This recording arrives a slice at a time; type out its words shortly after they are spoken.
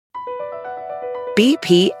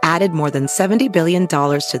BP added more than $70 billion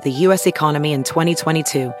to the U.S. economy in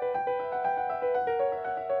 2022.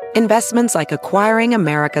 Investments like acquiring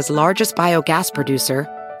America's largest biogas producer,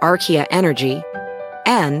 Archaea Energy,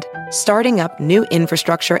 and starting up new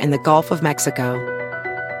infrastructure in the Gulf of Mexico.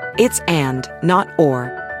 It's and, not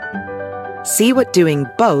or. See what doing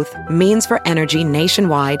both means for energy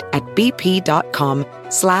nationwide at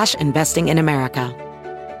bp.com/investing in America.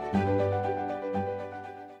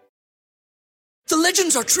 The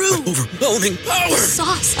legends are true. Overwhelming power! The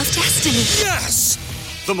sauce of destiny. Yes!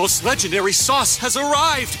 The most legendary sauce has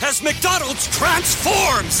arrived as McDonald's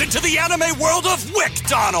transforms into the anime world of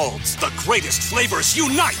WickDonald's. The greatest flavors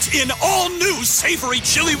unite in all new savory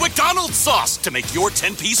chili McDonald's sauce to make your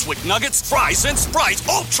 10-piece Wick Nuggets, fries, and Sprite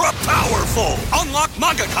ultra-powerful. Unlock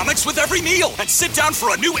manga comics with every meal and sit down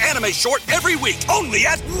for a new anime short every week only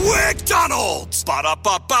at WickDonald's.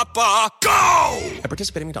 Ba-da-ba-ba-ba, go! At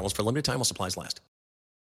participating McDonald's for a limited time while supplies last.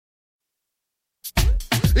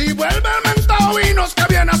 Y vuelve el mentado Vinos que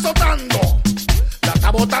viene azotando. La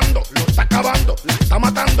está botando, lo está acabando, la está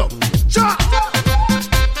matando. ¡Ya!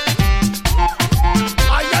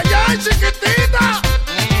 ¡Ay, ay, ay, chiquitita!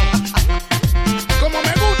 Como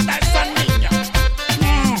me gusta esa niña.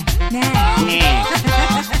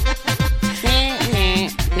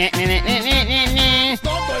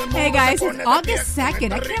 Hey guys, it's August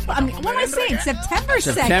 2nd. What am I saying? September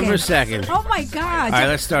 2nd. September 2nd. Oh my God. All right,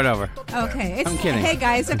 let's start over. Okay. I'm kidding. Hey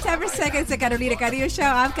guys, September 2nd, it's the Carolina Cadillo Show.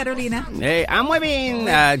 I'm Carolina. Hey, I'm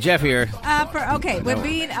Webin. Jeff here.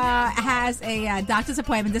 Webin has a doctor's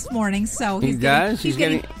appointment this morning, so He does? He's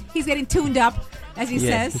getting tuned up, as he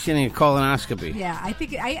says. He's getting a colonoscopy. Yeah, I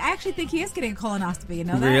actually think he is getting a colonoscopy. You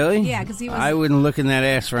know that? Really? Yeah, because he was. I wouldn't look in that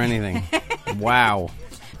ass for anything. Wow.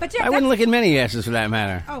 But Jeff, I wouldn't look in many asses for that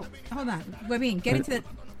matter. Oh, hold on. Webin, get into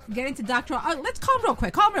doctoral. Oh, let's call him real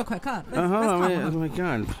quick. Call him. Let's call him. Oh my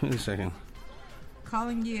God! Wait a second.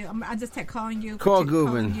 Calling you. I just text calling you. Call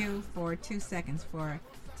Gubin. Calling you for 2 seconds.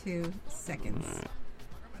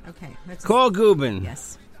 Okay. Call Gubin.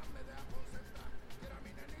 Yes.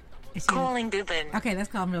 Calling Gubin. Okay, let's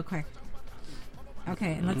call him real quick.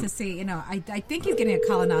 Okay, and let's just see. You know, I think he's getting a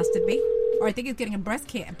colonoscopy, or I think he's getting a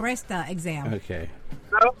breast exam. Okay.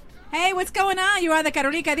 Hello? Hey, what's going on? You're on the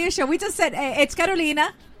Carolina Cadillo Show. We just said it's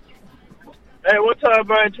Carolina. Hey, what's up,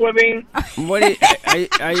 Brian Twibbing? What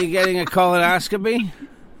are you getting a colonoscopy?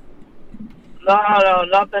 No,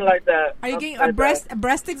 nothing like that. Are you getting a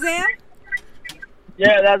breast exam?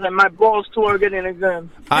 Yeah, that's it. My balls too are getting an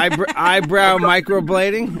exam. Eyebrow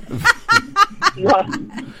microblading? No.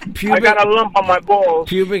 I got a lump on my balls.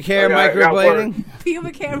 Pubic hair microblading?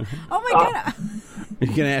 Pubic hair. Oh my God. You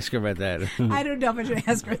can ask her about that. I don't know if I should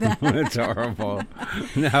ask her that. It's horrible.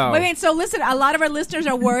 No. Wait, so listen, a lot of our listeners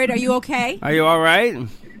are worried. Are you okay? Are you all right?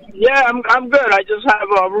 Yeah, I'm good. I just have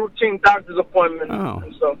a routine doctor's appointment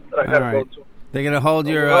and stuff that I gotta go to. They're gonna hold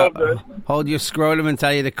your scrotum and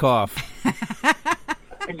tell you to cough.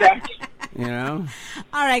 Exactly. You know.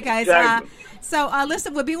 All right, guys. Exactly.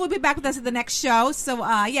 Listen, we'll be back with us at the next show. So,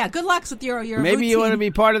 good luck with your Maybe routine. you want to be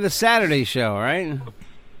part of the Saturday show, right?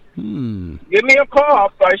 Give me a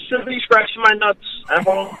call. I should be scratching my nuts at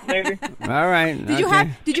home, maybe. All right. Did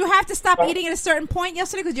you have to stop eating at a certain point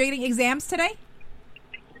yesterday because you're getting exams today?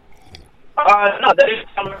 No, that is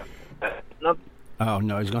no. Oh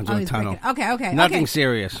no, he's going to a tunnel. Okay. Nothing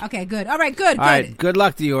serious. Okay, good. All right, good. All right. Good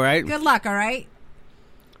luck to you. All right. Good luck. All right.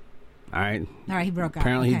 All right. He broke up.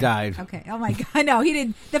 Apparently he died. Okay. Oh my God. No, he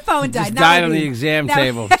didn't. The phone died. Just died on the exam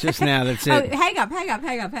table just now. That's it. Oh, hang up.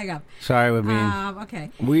 Sorry, Wabine.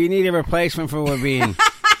 Okay. We need a replacement for Wabine.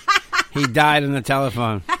 He died on the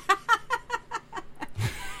telephone.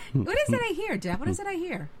 What is that I hear, Jeff? What is that I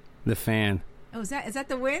hear? The fan. Oh, is that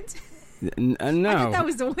the wind? No. I thought that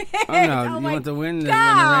was the wind. Oh no! You want the wind?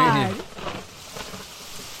 God. The rain here.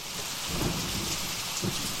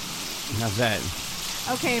 How's that?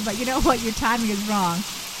 Okay, but you know what? Your timing is wrong.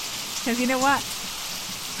 Because you know what?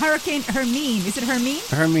 Hurricane Hermine, is it Hermine?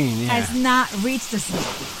 Hermine, yeah. Has not reached us.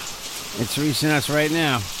 It's reaching us right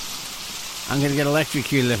now. I'm going to get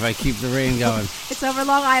electrocuted if I keep the rain going. It's over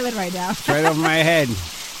Long Island right now. It's right over my head.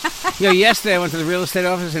 Yesterday I went to the real estate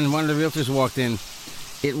office and one of the realtors walked in.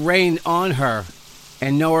 It rained on her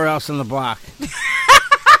and nowhere else on the block. You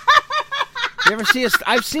ever see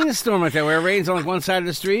I've seen a storm like that where it rains on like one side of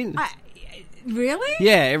the street. Really?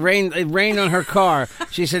 Yeah, it rained on her car.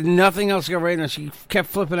 She said nothing else got rained on. She kept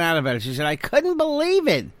flipping out about it. She said, I couldn't believe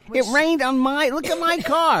it. It rained on look at my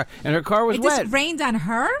car. And her car was wet. It just rained on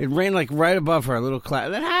her? It rained like right above her, a little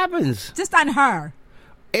cloud. That happens. Just on her?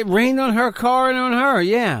 It rained on her car and on her,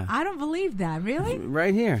 yeah. I don't believe that. Really?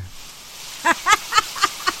 Right here.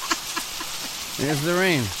 There's the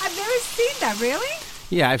rain. I've never seen that. Really?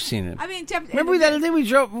 Yeah, I've seen it. I mean, Jeff, remember that day we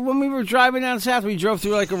drove when we were driving down south? We drove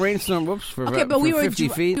through like a rainstorm. Whoops, for okay, but for we were 50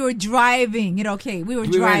 feet. We were driving. You know, okay, we were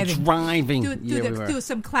driving. Through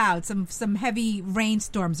some clouds, some heavy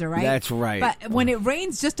rainstorms. All right. That's right. But when it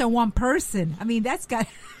rains just on one person, I mean, that's got.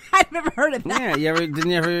 I've never heard of that. Yeah, didn't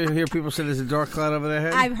you ever hear people say there's a dark cloud over their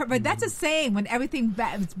head? I've heard, but that's a saying when everything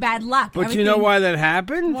it's bad luck. But you know why that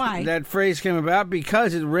happened? Why? That phrase came about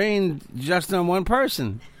because it rained just on one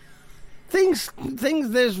person. Things.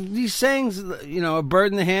 There's these sayings. You know, a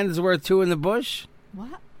bird in the hand is worth two in the bush.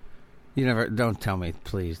 What? You never. Don't tell me,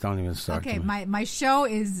 please. Don't even start. Okay, my show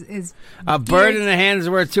is a bird in the hand is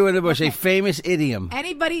worth two in the bush. Okay. A famous idiom.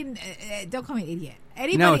 Anybody? Don't call me idiot.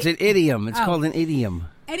 Anybody? No, it's an idiom. It's called an idiom.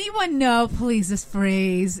 Anyone know, please, this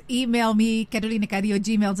phrase? Email me,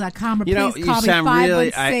 CarolinaCadillo@gmail.com, or please call me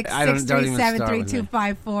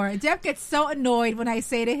 516-637-3254. Jeff gets so annoyed when I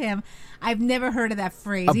say to him, I've never heard of that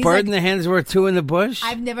phrase. A bird in the hand is worth two in the bush?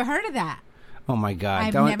 I've never heard of that. Oh, my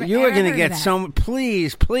God. You are going to get so...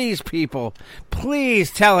 Please, people,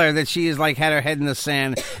 please tell her that she has like had her head in the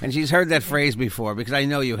sand and she's heard that phrase before because I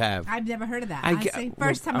know you have. I've never heard of that.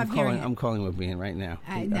 First time I'm hearing it. I'm calling Wabin right now.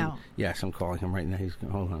 No. Yes, I'm calling him right now.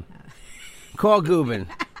 Hold on. Call Gubin.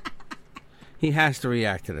 He has to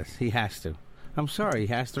react to this. He has to. I'm sorry. He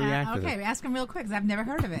has to react to this. Okay, ask him real quick because I've never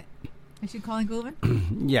heard of it. Is she calling Gubin?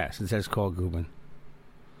 Yes, it says call Gubin.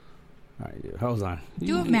 All right, hold on.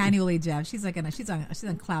 Do it manually, Jeff. She's on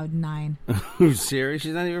cloud 9. Siri?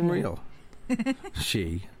 She's not even real.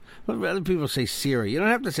 She. Well, other people say Siri. You don't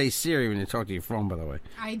have to say Siri when you talk to your phone, by the way.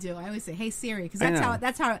 I do. I always say Hey Siri because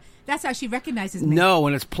that's how she recognizes me. No,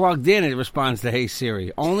 when it's plugged in, it responds to Hey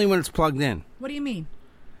Siri. Only when it's plugged in. What do you mean?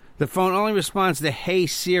 The phone only responds to Hey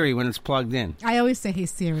Siri when it's plugged in. I always say Hey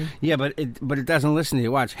Siri. Yeah, but it doesn't listen to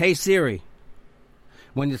you. Watch. Hey Siri.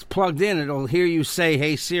 When it's plugged in, it'll hear you say,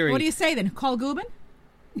 Hey, Siri. What do you say then? Call Gubin?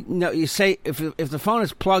 No, you say, if the phone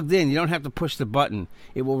is plugged in, you don't have to push the button.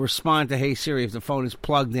 It will respond to Hey, Siri if the phone is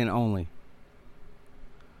plugged in only.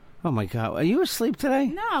 Oh, my God. Are you asleep today?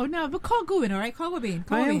 No, but call Gubin, all right? Call Wabin.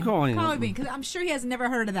 I am calling him. Call Wabin, because I'm sure he has never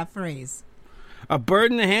heard of that phrase. A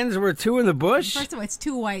bird in the hand is worth two in the bush? First of all, it's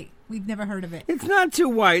too white. We've never heard of it. It's not too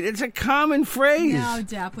white. It's a common phrase. No,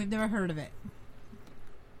 Jeff, we've never heard of it.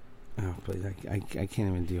 Oh, please, I can't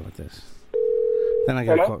even deal with this. Then I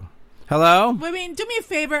got to call. Hello? I mean, do me a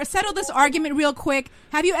favor. Settle this argument real quick.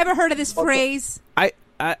 Have you ever heard of this phrase?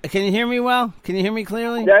 Can you hear me well? Can you hear me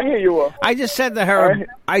clearly? Yeah, I hear you well. I just said to her,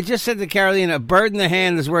 I just said to Carolina, a bird in the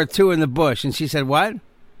hand is worth two in the bush. And she said, what?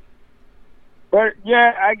 But,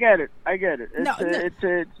 yeah, I get it.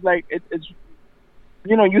 It's like,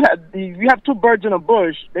 you know, you have two birds in a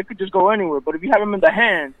bush, they could just go anywhere. But if you have them in the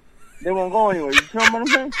hand, they won't go anywhere. You know what I'm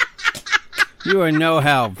saying? You are no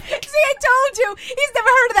help. See, I told you. He's never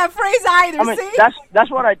heard of that phrase either, I mean, see?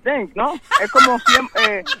 That's what I think, ¿no? Es como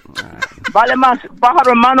vale más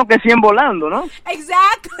pájaro en mano que 100 volando, ¿no?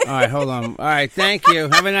 Exactly. All right, hold on. All right, thank you.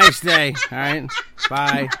 Have a nice day. All right,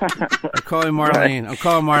 bye. I'm calling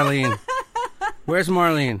Marlene. Where's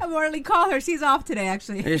Marlene? Marlene, call her. She's off today,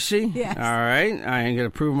 actually. Is she? Yes. All right. I am going to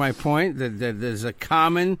prove my point that there's a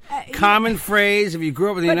common phrase. If you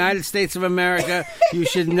grew up in the United States of America, you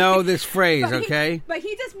should know this phrase, okay? But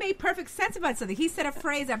he just made perfect sense about something. He said a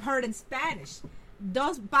phrase I've heard in Spanish.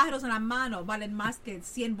 Dos pájaros en la mano valen más que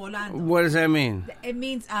 100 volando. What does that mean? It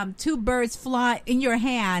means two birds fly in your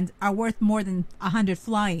hand are worth more than 100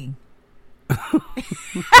 flying.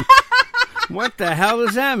 What the hell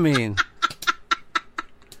does that mean?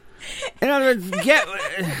 In other words,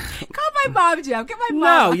 call my mom, Jeff. Get my mom.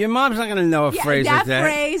 No, your mom's not going to know a phrase like that.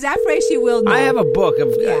 That phrase she will know. I have a book of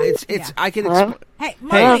I can explain. Hey,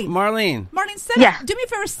 Marlene. Marlene, do me a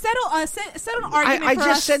favor. Settle an argument I for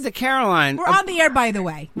just us. said to Caroline. We're on the air, by the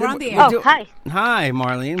way. We're on the air. Oh, hi. Hi,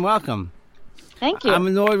 Marlene. Welcome. Thank you. I'm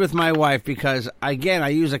annoyed with my wife because, again, I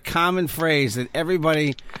use a common phrase that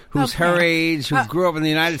everybody who's her age, who grew up in the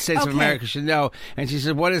United States of America should know. And she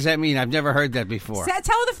said, what does that mean? I've never heard that before. Tell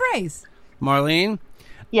her the phrase. Marlene?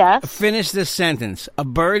 Yes? Finish this sentence. A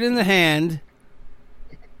bird in the hand.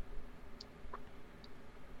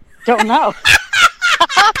 Don't know.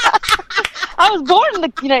 I was born in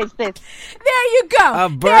the United States. There you go. A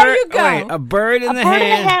bird in the hand. A bird in the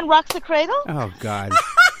hand rocks the cradle? Oh, God.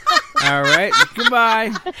 All right. Goodbye.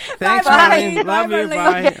 Thanks, Marlene. Marlene. Love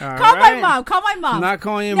you. Bye. Call my mom. I'm not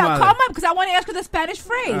calling your mother. mother. Call mom because I want to ask her the Spanish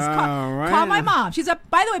phrase. All right. Call my mom. She's up.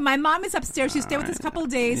 By the way, my mom is upstairs. She stayed with us a couple of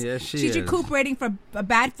days. Yes, she's recuperating from a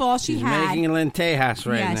bad fall she had. She's making lentejas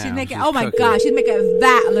right now. She's making. Oh my gosh, she's making a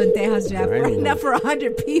vat of lentejas, Jeff. Right now for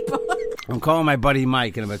 100 people. I'm calling my buddy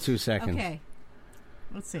Mike in about 2 seconds. Okay.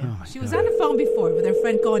 Let's see. She was on the phone before with her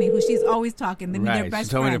friend Coney, who she's always talking. They're Right. best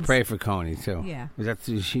She told me friends. to pray for Coney too. Yeah. Is that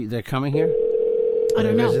they're coming here? I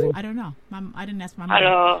don't know. Visiting? I don't know. Mom, I didn't ask my mom.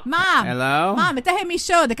 Hello. Mom. Hello? Mom, estás en mi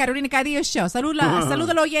show, de Carolina Cadillo Show. Saluda a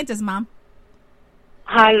los oyentes, Mom.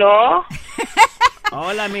 Hello.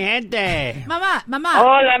 Hola, mi gente. Mamá.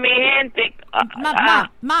 Hola, mi gente.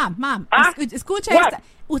 Mom. Escucha What? esta.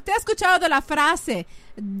 ¿Usted ha escuchado de la frase,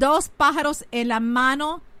 2 pájaros en la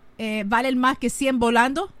mano valen más que 100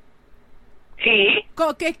 volando? Sí.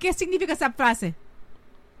 ¿Qué significa esa frase?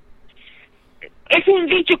 Es un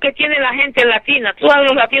dicho que tiene la gente latina. Todos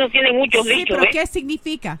los latinos tienen muchos Sí, dichos, pero ¿ves? ¿qué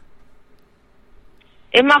significa?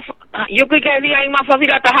 Es más, yo creo que el día es más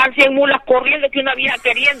fácil atajar 100 mulas corriendo que una vieja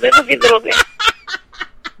queriendo. Eso sí te lo sé.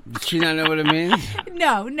 Does she not know what it means?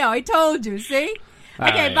 No, I told you, see? All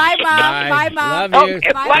Okay, right. bye, Mom. Bye, Mom. Love you.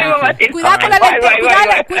 Okay, Bye, bye, Mom. mamacita. Cuidado con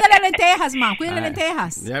Bye. cuida las lentejas, Mom. Cuida las All right.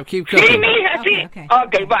 lentejas. Yeah, keep Sí, cooking. mija, sí. Okay.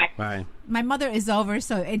 Okay, bye. Bye. My mother is over,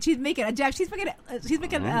 and she's making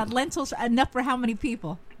lentils enough for how many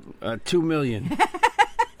people? 2 million.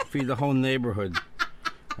 Feed the whole neighborhood.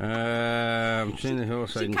 I'm seeing the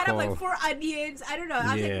hillside She and cut up call. like 4 onions. I don't know.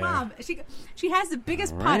 I was Yeah. like, Mom, she has the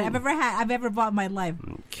biggest pot I've ever bought in my life.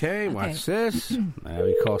 Okay, watch this.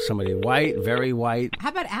 We call somebody white, very white. How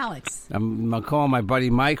about Alex? I'm calling my buddy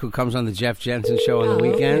Mike, who comes on the Jeff Jensen show on the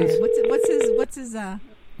okay. weekends. What's his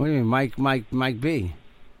What do you mean, Mike B?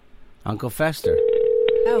 Uncle Fester.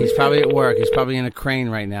 Oh, He's probably at work. He's probably in a crane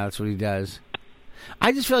right now. That's what he does.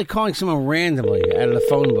 I just feel like calling someone randomly out of the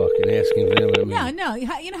phone book and asking if they know what it means. No.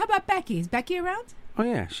 How about Becky? Is Becky around? Oh,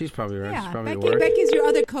 yeah. She's probably around. She's Yeah, probably at work. Becky's your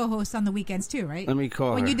other co-host on the weekends too, right? Let me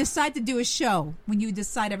call when her. you decide to do a show, when you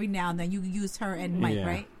decide every now and then, you use her and Mike, Yeah.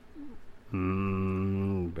 right?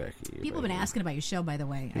 Becky. People have been asking about your show, by the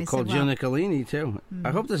way. I called Jill Nicolini, too.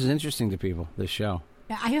 I hope this is interesting to people, this show.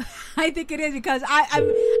 I think it is because I'm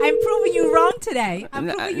proving you wrong today. I'm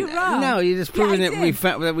proving you wrong. No, you're just proving I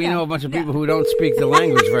that we did. know a bunch of people who don't speak the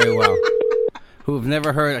language very well. Who have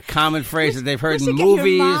never heard a common phrase that they've heard in should get your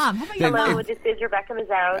movies. mom. How about your mom? Hello, this is Rebecca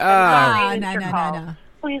Mazzow. No.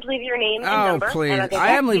 Please leave your name and Oh, number. please. And I'll get I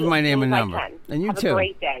back am to leaving you my as name soon and as I number. can. And you Have too. a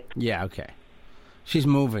great day. Yeah, okay. She's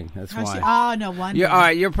moving. That's why. Oh, no wonder. All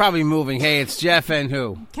right, you're probably moving. Hey, it's Jeff and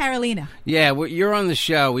who? Carolina. Yeah, you're on the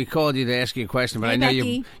show. We called you to ask you a question, but Hey, I know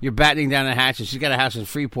Becky. you're battening down the hatches. She's got a house in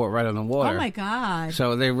Freeport right on the water. Oh, my God.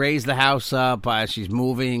 So they raised the house up. She's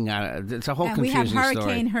moving. It's a whole And we have confusing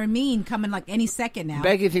Hurricane story. Hermine coming like any second now.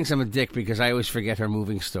 Becky thinks I'm a dick because I always forget her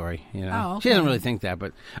moving story. You know, Oh, okay. She doesn't really think that.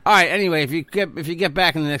 But all right. Anyway, if you get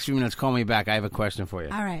back in the next few minutes, call me back. I have a question for you.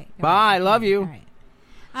 All right. Bye. Love you. All right.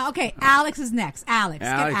 Okay, Alex is next. Alex. Get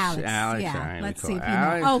Alex, Alex. Alex, Yeah, all right, let's we see call if he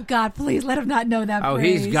Alex. knows. Oh, God, please let him not know that Oh,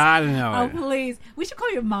 phrase. he's got to know Oh, it. please. We should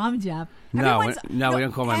call your mom, Jeff. No, we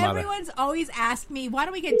don't call my mother. Everyone's always asked me, why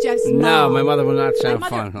don't we get Jeff's No, mom? my mother will not sound My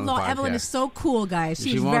fun on the mother-in-law, podcast. Evelyn, is so cool, guys.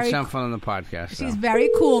 She's She won't very, sound fun on the podcast. She's though. very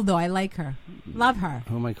cool, though. I like her. Love her.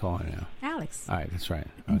 Who am I calling now? Alex. All right, that's right.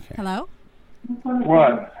 Okay. Hello?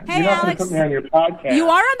 What? Hey, You're not going Alex. to put me on your podcast. You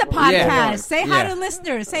are on the podcast. Yeah. Say hi Yeah. to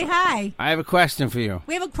listeners. Say hi. I have a question for you.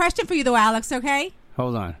 We have a question for you, though, Alex, okay?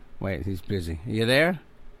 Hold on. Wait, he's busy. Are you there?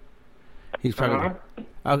 He's probably.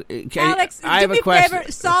 Okay, Alex, I do have me a question.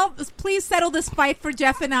 favor. Please settle this fight for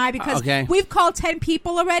Jeff and I because Okay. we've called 10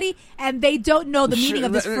 people already and they don't know the meaning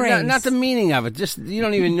of this phrase. Not the meaning of it. Just you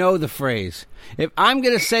don't even know the phrase. If I'm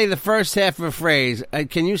going to say the first half of a phrase,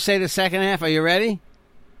 can you say the second half? Are you ready?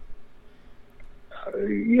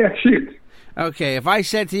 Yeah, shoot. Okay. If I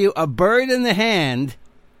said to you, "A bird in the hand,"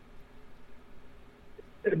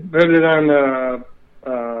 Put it on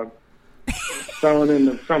selling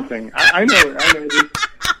into something. I know it.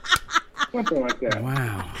 Something like that.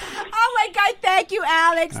 Wow. Oh, my God. Thank you,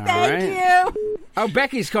 Alex. All Thank right. you. Oh,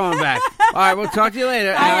 Becky's calling back. All right, we'll talk to you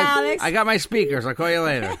later. Bye, Alex. I got my speakers. I'll call you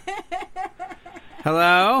later.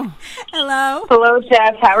 Hello? Hello. Hello,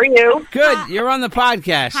 Jeff. How are you? Good. You're on the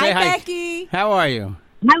podcast. Say Hi, hi. Becky. How are you?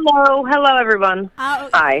 Hello, everyone.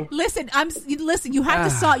 Hi. Listen, you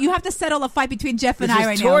have to settle a fight between Jeff and This I is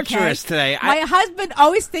right torturous now. Okay? today. My husband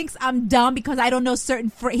always thinks I'm dumb because I don't know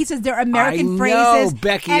certain phrases. He says they're American I phrases. know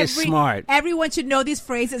Becky is smart. Everyone should know these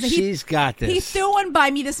phrases. And She's got this. He threw one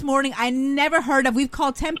by me this morning. I never heard of. We've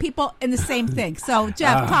called 10 people in the same thing. So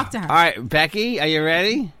Jeff, talk to her. All right, Becky, are you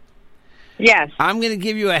ready? Yes. I'm going to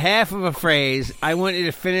give you a half of a phrase. I want you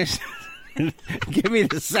to finish. Give me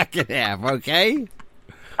the second half, okay?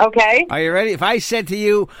 Okay. Are you ready? If I said to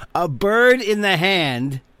you, "A bird in the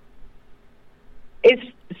hand," It's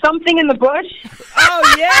something in the bush.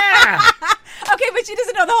 Oh, yeah. Okay, but she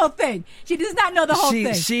doesn't know the whole thing. She does not know the whole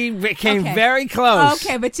thing. She came very close.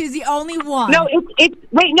 Okay, but she's the only one. No, it's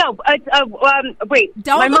wait, no, wait.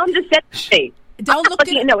 Don't My look- mom just said hey. Don't look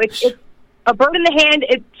at No, it's a bird in the hand.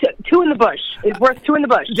 It's two in the bush. It's worth two in the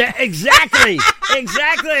bush. Exactly.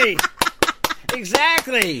 Exactly.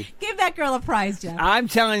 Give that girl a prize, Jeff. I'm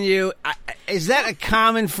telling you, is that a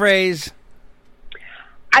common phrase?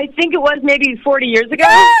 I think it was maybe 40 years ago.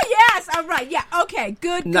 Oh, yes. All right. Yeah. Okay.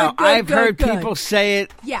 Good. No, good, I've good, heard good. people say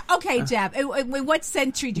it. Yeah. Okay, Jeff. In what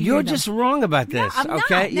century do you You're hear them? just wrong about this. No, I'm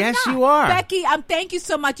okay? not. I'm Yes, not. you are. Becky, thank you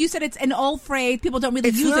so much. You said it's an old phrase. People don't really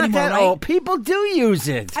It's use not it anymore, that right? old. People do use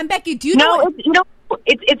it. And Becky, do you know? It's not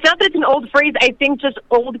that it's an old phrase. I think just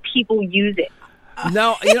old people use it.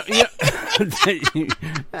 No, that's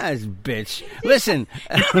bitch. Listen,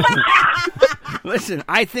 listen.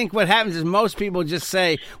 I think what happens is most people just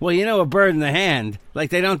say, "Well, a bird in the hand."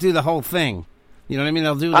 Like they don't do the whole thing. You know what I mean?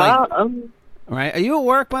 They'll do like. Right? Are you at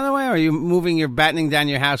work, by the way, or are you battening down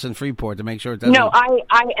your house in Freeport to make sure it doesn't? No, I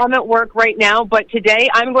am at work right now, but today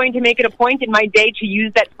I'm going to make it a point in my day to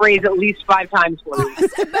use that phrase at least 5 times for me.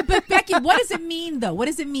 But Becky, what does it mean, though? What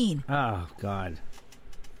does it mean? Oh God.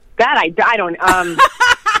 That I don't.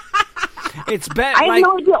 It's bad. I have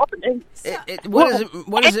no idea.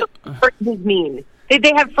 What does it? Phrases mean?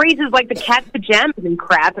 They have phrases like the cat's pajamas and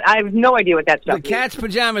crap. I have no idea what that stuff The means. cat's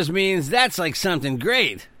pajamas means that's like something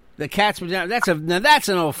great. The cat's pajamas. That's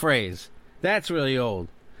an old phrase. That's really old.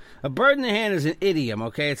 A bird in the hand is an idiom.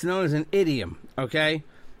 Okay, it's known as an idiom. Okay,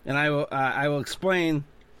 and I will explain.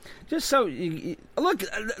 Just so you look,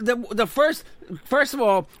 the first of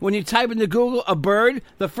all, when you type into Google a bird,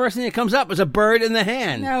 the first thing that comes up is a bird in the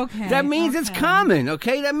hand. Okay. That means it's common,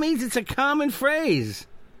 okay? That means it's a common phrase.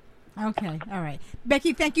 Okay, all right.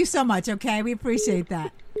 Becky, thank you so much, okay? We appreciate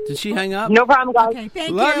that. Did she hang up? No problem, guys. Okay,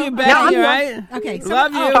 thank Love you. you, Becky, all right? Okay.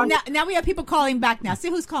 Love you. Now we have people calling back now. See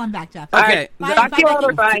who's calling back, Jeff. Okay. Bye, Talk to you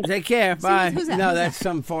later. Bye. Take care. Bye. Who's that? No, Who's that's that?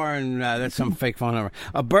 some foreign. That's some fake phone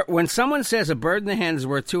number. When someone says a bird in the hand is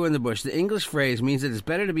worth two in the bush, the English phrase means that it's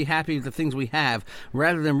better to be happy with the things we have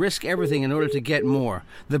rather than risk everything in order to get more.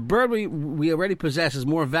 The bird we already possess is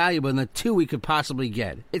more valuable than the two we could possibly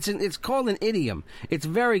get. It's called an idiom. It's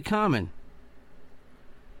very common.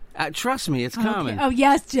 Trust me, it's common. Oh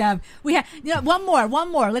yes, Jeff. We have one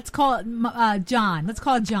more. Let's call it John. Let's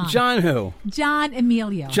call it John. John who? John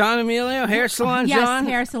Emilio. John Emilio, hair salon. Yes, John.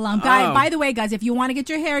 hair salon. Guy. By the way, guys, if you want to get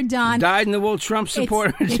your hair done, Dyed-in-the-wool Trump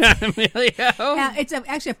supporter, John Emilio. It's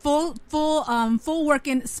actually a full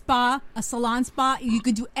working spa, a salon spa. You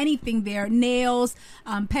could do anything there: nails,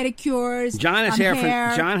 pedicures. John has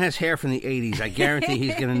hair. John has hair from the '80s. I guarantee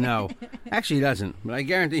he's going to know. Actually, he doesn't, but I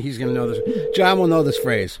guarantee he's going to know this. John will know this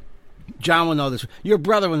phrase. John will know this. Your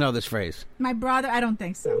brother will know this phrase. My brother, I don't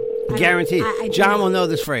think so. Guaranteed. John will know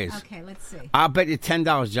this phrase. Okay, let's see. I'll bet you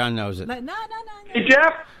 $10 John knows it. No. Hey,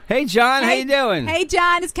 Jeff. Hey, John. How you doing? Hey,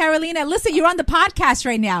 John. It's Carolina. Listen, you're on the podcast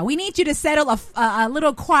right now. We need you to settle a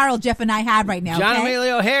little quarrel Jeff and I have right now. John okay?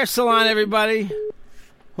 Emilio Hair Salon, everybody.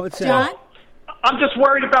 What's that? John? I'm just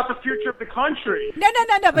worried about the future of the country. No.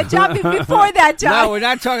 But John, before that, John. No, we're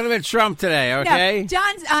not talking about Trump today, okay? No,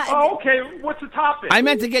 John's. Okay. What's the topic? I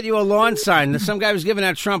meant to get you a lawn sign. Some guy was giving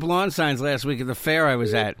out Trump lawn signs last week at the fair I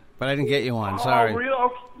was at, but I didn't get you one. Sorry. Oh, really?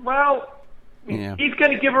 Okay. Well, Yeah. he's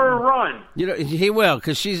going to give her a run. He will,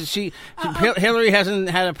 because Hillary hasn't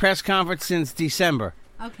had a press conference since December.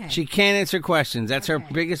 Okay. She can't answer questions. That's her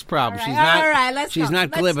biggest problem. All right, She's not. all right, let's she's go.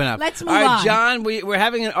 not glib enough. Let's move all right, on. John. We're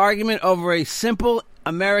having an argument over a simple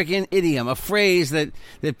American idiom, a phrase that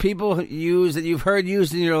people use that you've heard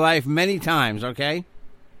used in your life many times. Okay.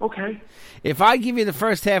 Okay. If I give you the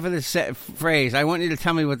first half of the phrase, I want you to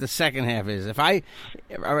tell me what the second half is.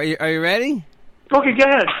 Are you ready? Okay, go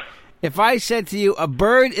ahead. If I said to you, a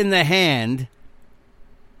bird in the hand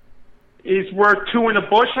is worth two in the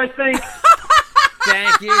bush, I think.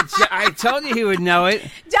 Thank you. I told you he would know it.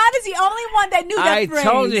 John is the only one that knew that phrase. I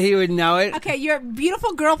told you he would know it. Okay, your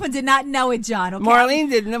beautiful girlfriend did not know it, John. Okay? Marlene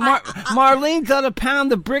didn't. Marlene thought a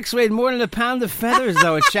pound of bricks weighed more than a pound of feathers,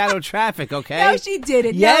 though, at Shadow Traffic, okay? No, she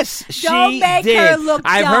didn't. Yes, no, she don't make did. her look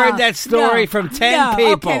I've dumb. heard that story from 10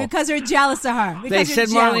 people. Okay, because they're jealous of her. They said,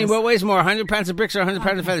 Marlene, what weighs more, 100 pounds of bricks or 100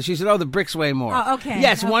 pounds of feathers? She said, the bricks weigh more. Oh, okay.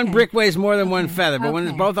 Yes, one okay. brick weighs more than one feather, but when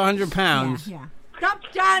it's both 100 pounds... Yeah.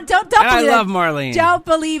 John, don't and believe I love that. Marlene. Don't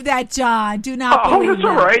believe that, John. Do not believe that's that.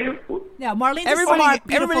 all right. No, Marlene's a smart,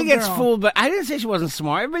 beautiful everybody gets girl. fooled, but I didn't say she wasn't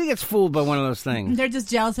smart. Everybody gets fooled by one of those things. They're just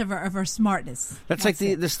jealous of her smartness. That's like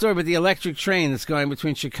the story about the electric train that's going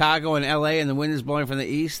between Chicago and L.A. and the wind is blowing from the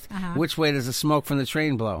east. Uh-huh. Which way does the smoke from the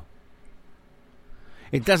train blow?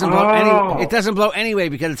 It doesn't blow It doesn't blow anyway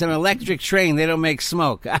because it's an electric train. They don't make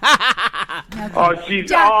smoke. Oh,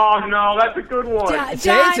 jeez. Oh, no, that's a good one.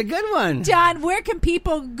 John, it's a good one. John, where can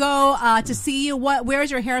people go to see you? Where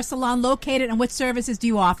is your hair salon located, and what services do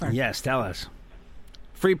you offer? Yes, tell us.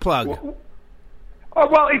 Free plug. Well,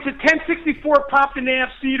 it's at 1064 Pompton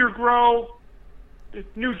Ave, Cedar Grove,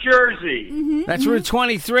 New Jersey. That's Route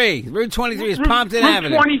 23. Route 23 is Pompton Route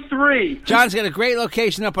Avenue. 23. John's got a great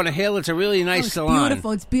location up on a hill. It's a really nice salon.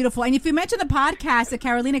 Beautiful. It's beautiful. And if you mention the podcast, the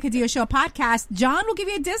Carolina Cadillo Show podcast, John will give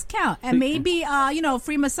you a discount and maybe,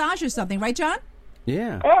 free massage or something. Right, John?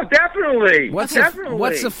 Yeah. Oh, definitely. What's definitely.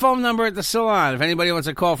 What's the phone number at the salon if anybody wants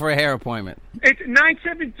to call for a hair appointment? It's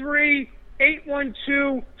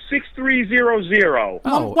 973-812-6300.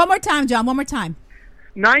 Oh. One more time, John. One more time.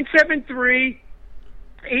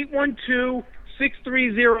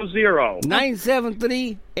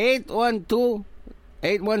 973-812-6300.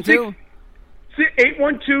 973-812-812?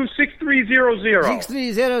 812-6300.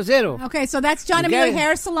 6300. Okay, so that's John Emilio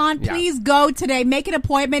Hair Salon. Please go today. Make an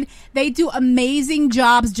appointment. They do amazing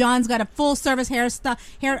jobs. John's got a full service hair spa,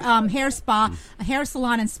 a hair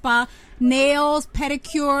salon and spa. Nails,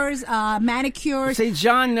 pedicures, manicures. See,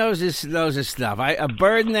 John knows his stuff. A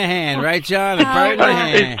bird in the hand, right, John? A bird in the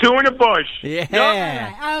hand. It's two in the bush. Yeah.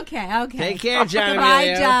 Right. Okay. Take care, John. Goodbye,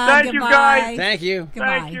 Emilio. John. Thank you, guys. Thank you.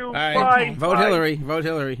 Goodbye. Thank you. All right. Bye. Vote Bye. Hillary. Vote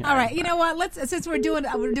Hillary. All right. You know what? Since we're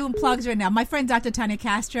doing plugs right now. My friend Dr. Tanya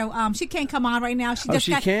Castro. She can't come on right now.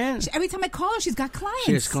 She can't. Every time I call her, she's got clients.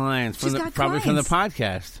 She has clients. Probably from the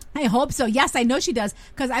podcast. I hope so. Yes, I know she does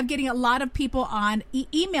because I'm getting a lot of people on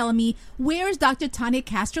emailing me. Where is Dr. Tanya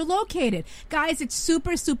Castro located? Guys, it's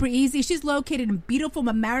super, super easy. She's located in beautiful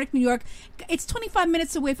Mamaroneck, New York. It's 25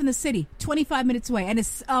 minutes away from the city. 25 minutes away. And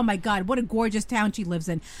it's, oh my God, what a gorgeous town she lives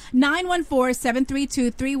in.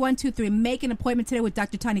 914-732-3123. Make an appointment today with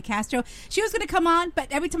Dr. Tanya Castro. She was going to come on, but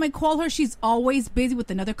every time I call her, she's always busy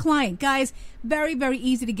with another client. Guys, very, very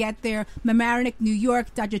easy to get there. Mamaroneck, New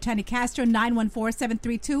York. Dr. Tanya Castro,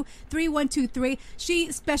 914-732-3123.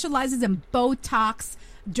 She specializes in Botox,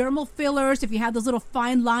 dermal fillers, if you have those little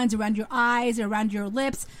fine lines around your eyes or around your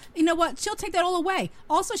lips, you know what? She'll take that all away.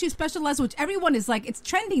 Also, she specializes, which everyone is like, it's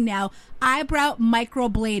trending now, eyebrow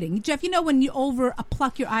microblading. Jeff, you know when you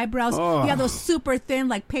pluck your eyebrows, you have those super thin,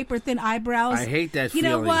 like paper thin eyebrows. I hate that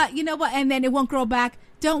feeling. You know what? And then it won't grow back.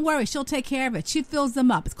 Don't worry, she'll take care of it. She fills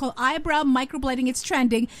them up. It's called eyebrow microblading. It's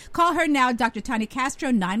trending. Call her now, Dr. Tanya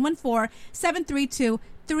Castro,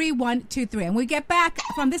 914-732-3123. And when we get back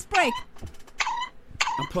from this break,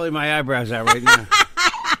 I'm pulling my eyebrows out right now.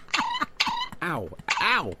 Ow.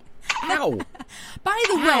 By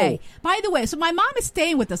the way, so my mom is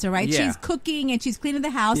staying with us, all right? Yeah. She's cooking and she's cleaning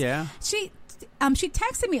the house. Yeah. She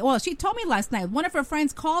texted me. Well, she told me last night. One of her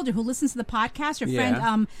friends called her who listens to the podcast. Her friend,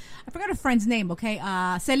 I forgot her friend's name. Okay,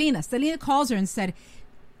 Selena. Selena calls her and said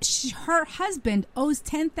her husband owes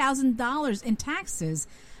 $10,000 in taxes.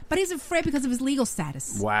 But he's afraid because of his legal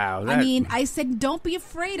status. Wow. I said, don't be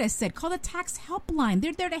afraid. I said, call the tax helpline.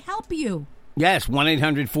 They're there to help you. Yes,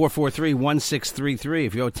 1-800-443-1633.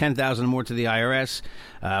 If you owe $10,000 more to the IRS,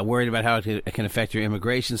 worried about how it can affect your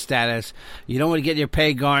immigration status, you don't want to get your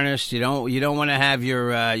pay garnished. You don't want to have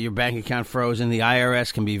your bank account frozen. The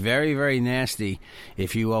IRS can be very, very nasty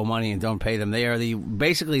if you owe money and don't pay them. They are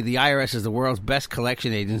basically the IRS is the world's best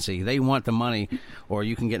collection agency. They want the money, or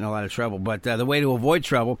you can get in a lot of trouble. But the way to avoid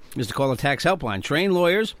trouble is to call the tax helpline. Train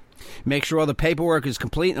lawyers. Make sure all the paperwork is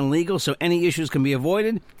complete and legal so any issues can be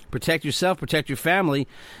avoided. Protect yourself, protect your family.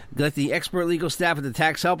 Let the expert legal staff at the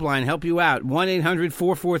tax helpline help you out.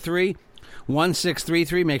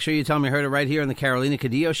 1-800-443-1633. Make sure you tell them you heard it right here on the Carolina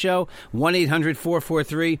Cadillo Show.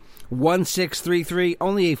 1-800-443-1633.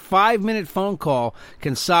 Only a 5-minute phone call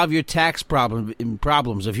can solve your tax problems.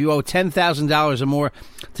 If you owe $10,000 or more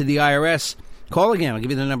to the IRS, call again. I'll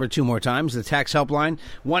give you the number 2 more times. The tax helpline,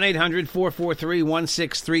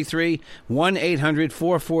 1-800-443-1633,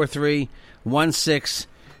 1-800-443-1633.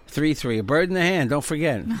 A bird in the hand. Don't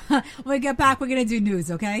forget. When we get back, we're going to do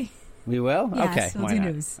news, okay? We will? Yes, okay. we'll do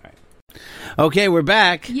news. All right. Okay, we're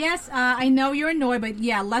back. Yes, I know you're annoyed, but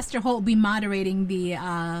yeah, Lester Holt will be moderating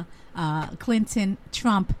the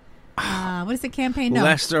Clinton-Trump what is the campaign? No.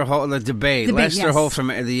 Lester Holt, the debate. Lester Holt from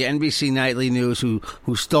the NBC Nightly News, who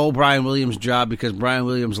stole Brian Williams' job because Brian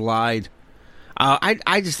Williams lied.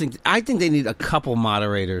 I think they need a couple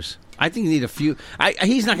moderators. I think you need a few.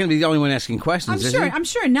 He's not going to be the only one asking questions. I'm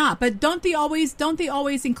sure not. But don't they always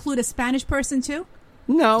include a Spanish person too?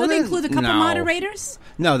 No. Don't they include a couple moderators?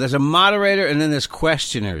 No, there's a moderator and then there's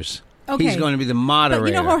questioners. Okay. He's going to be the moderator. But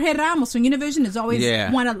you know, Jorge Ramos from Univision is always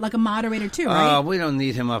wanted like a moderator too, right? We don't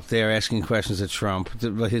need him up there asking questions of Trump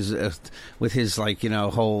with his like, you know,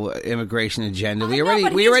 whole immigration agenda. We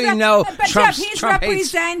already know but Trump's, Jeff, he's Trump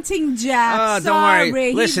representing Jeff. Oh, don't Sorry,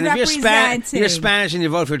 worry. Listen, if you're Spanish and you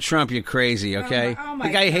vote for Trump, you're crazy. Okay, oh my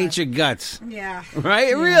the guy God. hates your guts. Yeah, right.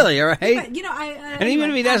 Yeah. Really, all right. But, you know, and even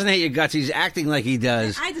if he doesn't hate your guts, he's acting like he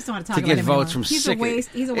does. I just don't want to talk to about get him votes anymore. from He's sick. a waste.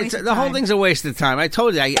 He's a waste. Of the whole time. thing's a waste of time. I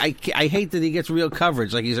told you. I hate that he gets real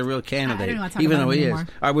coverage, like he's a real candidate, I don't want to talk even about though him he anymore. is.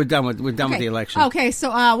 All right, we're done with the election. Okay,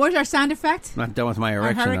 so where's our sound effect? Not done with my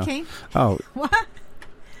erection. hurricane? Though. Oh, What?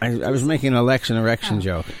 I was making an erection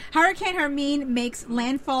joke. Hurricane Hermine makes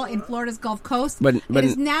landfall in Florida's Gulf Coast. But it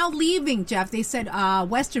is now leaving, Jeff. They said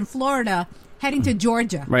western Florida, heading to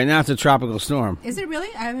Georgia. Right now, it's a tropical storm. Is it really?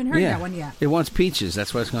 I haven't heard that one yet. It wants peaches.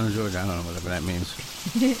 That's why it's going to Georgia. I don't know whatever that means.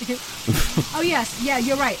 Oh yes, yeah,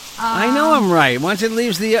 you're right. I know I'm right. Once it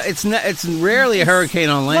leaves it's rarely a hurricane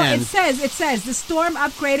on land. Well, it says the storm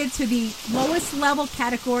upgraded to the lowest level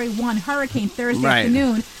Category 1 hurricane Thursday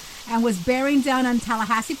afternoon, and was bearing down on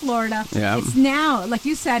Tallahassee, Florida. Yeah. It's now, like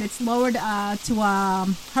you said, it's lowered to a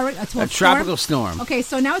tropical storm. Okay,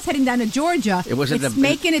 so now it's heading down to Georgia. It's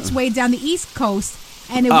making its way down the East Coast.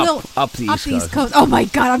 And it will up the East Coast. Oh my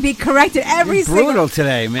God! I'm being corrected every single. Brutal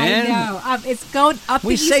today, man. I know. It's going up.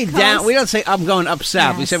 We the say East down. Coast. We don't say I'm going up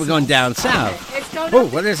south. Yes. We say we're going down south. Okay. It's going. Oh,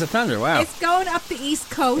 what is the thunder? Wow! It's going up the East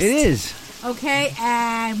Coast. It is. Okay,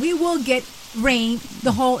 and we will get rain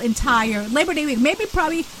the whole entire Labor Day week. Maybe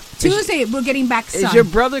probably Tuesday we're getting back sun. Is your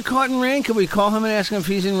brother caught in rain? Can we call him and ask him if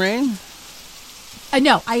he's in rain?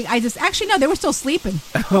 No, I just actually no. They were still sleeping.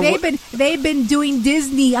 They've been doing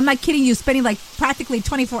Disney. I'm not kidding you. Spending like practically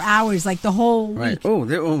 24 hours, like the whole week.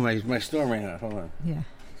 Right. My storm ran out. Hold on. Yeah.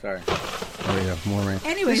 Sorry. Oh yeah, more rain.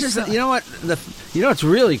 Anyway, you know what? It's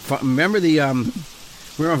really fun. Remember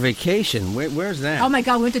we were on vacation. Where's that? Oh my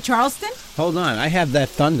God, we went to Charleston. Hold on, I have that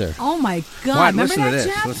thunder. Oh my God! What? Remember Listen that, to this.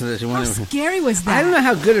 Jeff? Listen to this. How scary was that? I don't know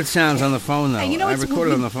how good it sounds on the phone though. And you know I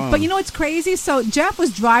recorded on the phone. But you know what's crazy? So Jeff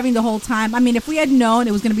was driving the whole time. I mean, if we had known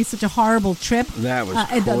it was going to be such a horrible trip, that was just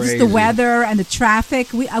crazy. the weather and the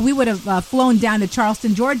traffic, we would have flown down to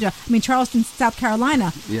Charleston, Georgia. I mean, Charleston, South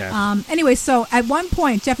Carolina. Yeah. Anyway, so at one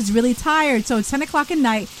point, Jeff is really tired. So it's 10 o'clock at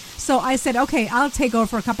night. So I said, okay, I'll take over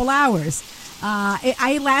for a couple hours.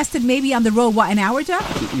 I lasted maybe on the road, an hour, Jeff?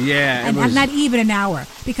 Yeah. And not even an hour,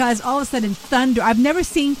 because all of a sudden thunder. I've never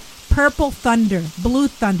seen purple thunder, blue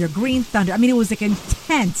thunder, green thunder. I mean, it was like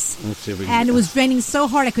intense. Let's see if we can and it was raining so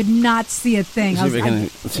hard I could not see a thing.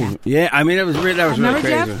 Yeah, I mean, that was really crazy.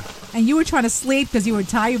 Jeff? And you were trying to sleep because you were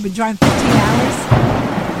tired. You've been driving 15 hours.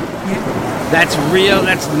 Yeah. That's real.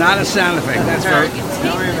 That's not a sound effect. That's very.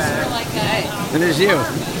 Don't worry about it. It is you.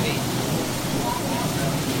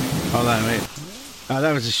 Hold on, wait. Oh,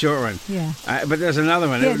 that was a short one. Yeah. But there's another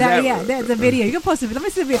one. Yeah, there's a video. You can post it. Let me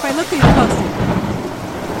see if I look at you, post it.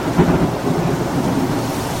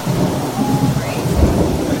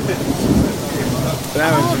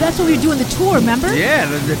 That's what we were doing the tour, remember? Yeah,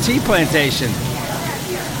 the tea plantation.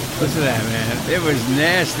 Listen to that, man. It was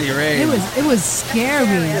nasty rain. It was scary.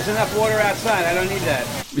 There's enough water outside. I don't need that.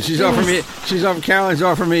 Caroline's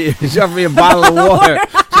offering me a bottle of water.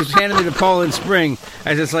 She's handing me the Poland Spring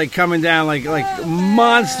as it's like coming down like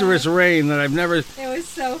monstrous rain that I've never. It was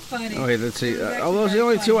so funny. Oh wait, let's see. Those are the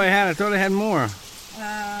only two I had. I thought I had more.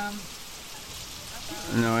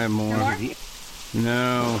 No, I have more.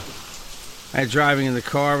 No. I had driving in the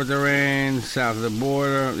car with the rain, south of the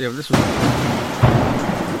border. Yeah, this was.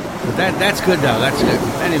 But that's good though. That's good.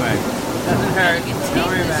 Anyway, doesn't hurt. Don't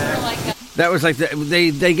worry about it. That was like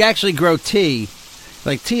they actually grow tea.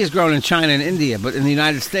 Like tea is grown in China and India, but in the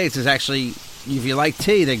United States, is actually, if you like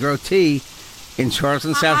tea, they grow tea in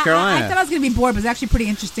Charleston, South Carolina. I thought I was going to be bored, but it's actually a pretty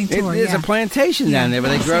interesting tour. There's a plantation down there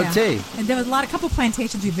where they grow tea. And there was a couple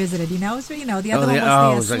plantations we visited, So, the other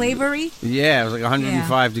one was slavery. Yeah, it was like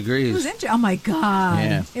 105 degrees. It was interesting. Oh, my God.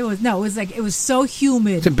 Yeah. It was so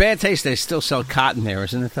humid. It's a bad taste. They still sell cotton there,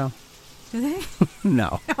 isn't it, though? Do they?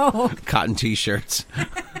 No. Oh. Cotton T-shirts.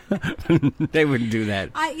 They wouldn't do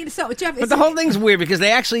that. Jeff, but the whole thing's weird because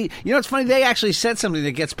they actually, it's funny, they actually said something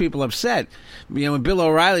that gets people upset. When Bill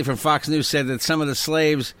O'Reilly from Fox News said that some of the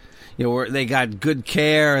slaves, they got good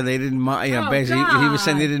care and they didn't mind, basically he was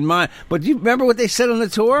saying they didn't mind. But do you remember what they said on the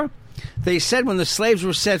tour? They said when the slaves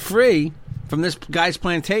were set free from this guy's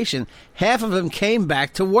plantation, half of them came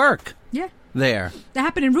back to work. Yeah. there. That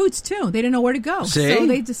happened in Roots too. They didn't know where to go, See? so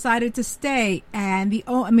they decided to stay. And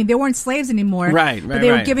they weren't slaves anymore, Right, But they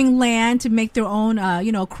were right. giving land to make their own,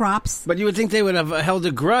 crops. But you would think they would have held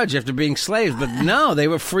a grudge after being slaves, but no, they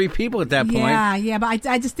were free people at that point. Yeah, but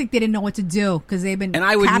I just think they didn't know what to do because they've been. And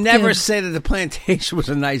I would captive. never say that the plantation was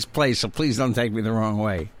a nice place, so please don't take me the wrong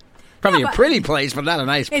way. Probably a pretty place, but not a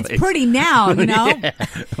nice place. It's pretty now, you know. Yeah,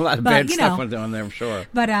 a lot of bad stuff went on there, I'm sure.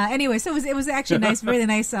 But anyway, so it was actually a nice, really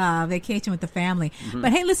nice vacation with the family. Mm-hmm.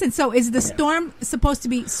 But hey, listen, so is the storm supposed to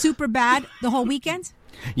be super bad the whole weekend?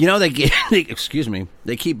 You know, they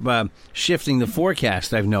keep shifting the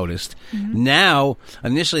forecast, I've noticed. Mm-hmm. Now,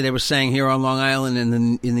 initially they were saying here on Long Island in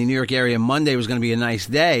the New York area, Monday was going to be a nice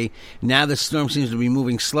day. Now the storm seems to be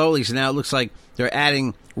moving slowly, so now it looks like they're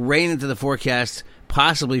adding rain into the forecast,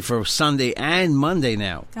 possibly for Sunday and Monday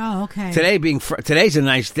now. Oh, okay. Today's a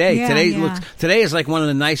nice day. Yeah, Today is like one of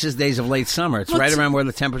the nicest days of late summer. It's right around where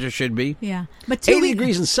the temperature should be. Yeah, but 80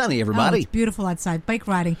 degrees and sunny, everybody. Oh, it's beautiful outside. Bike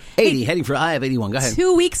riding. 80, heading for I have 81. Go ahead.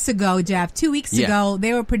 2 weeks ago, Jeff. 2 weeks ago,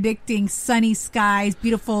 they were predicting sunny skies,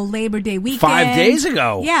 beautiful Labor Day weekend. 5 days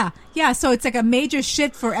ago. Yeah. So it's like a major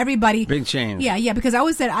shift for everybody. Big change. Yeah. Because I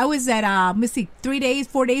was at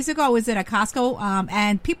 4 days ago. I was at a Costco,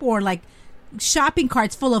 and people were like shopping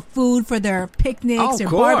carts full of food for their picnics or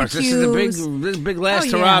barbecues. This is the big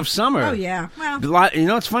last hurrah of summer. Oh yeah. Well,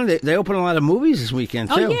 it's funny. They open a lot of movies this weekend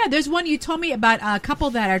too. Oh yeah. There's one you told me about a couple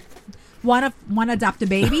that want to adopt a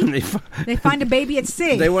baby. They find a baby at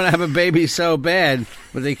sea. They want to have a baby so bad,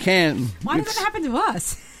 but they can't. Why did that happen to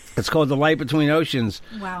us? It's called The Light Between Oceans.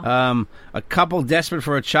 Wow. A couple desperate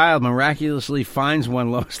for a child miraculously finds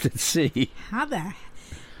one lost at sea. How the?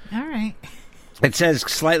 All right. It says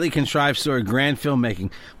slightly contrived story, grand filmmaking.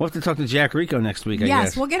 We'll have to talk to Jack Rico next week, I guess.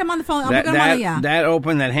 Yes, we'll get him on the phone. That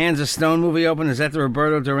opened, that Hands of Stone movie opened. Is that the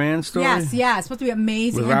Roberto Duran story? Yes. It's supposed to be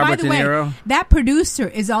amazing. With and Robert by the De Niro? way, that producer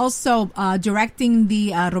is also directing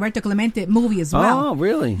the Roberto Clemente movie as well. Oh,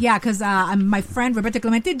 really? Yeah, because my friend Roberto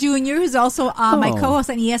Clemente Jr., who's also my co-host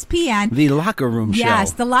on ESPN. The Locker Room Show.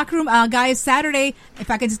 Yes, the Locker Room. Guys, Saturday, if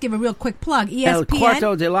I could just give a real quick plug, ESPN. El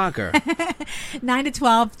Cuarto de Locker. 9 to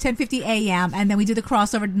 12, 10:50 a.m. And then we do the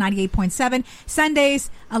crossover 98.7 Sundays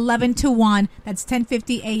 11 to 1. That's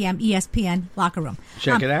 10:50 a.m. ESPN Locker Room.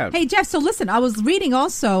 Check it out. Hey Jeff, so listen, I was reading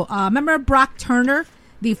also. Remember Brock Turner,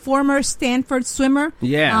 the former Stanford swimmer?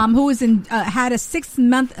 Yeah. Who was had a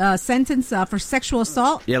 6-month sentence for sexual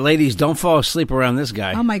assault. Yeah, ladies, don't fall asleep around this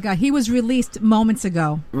guy. Oh my God, he was released moments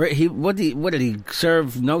ago. What did he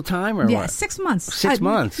serve? No time or what? 6 months. 6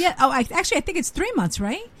 months. Yeah. Oh, I think it's 3 months,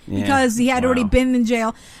 right? Yeah. Because he had already been in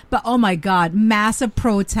jail. But oh my God, massive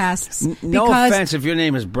protests. No offense if your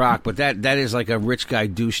name is Brock, but that is like a rich guy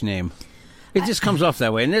douche name. It just comes off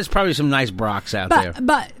that way, and there's probably some nice Brocks out there.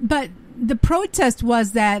 But the protest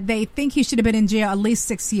was that they think he should have been in jail at least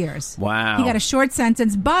 6 years. Wow. He got a short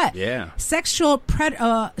sentence, but yeah. Sexual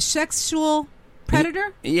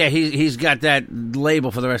predator? Yeah, he's got that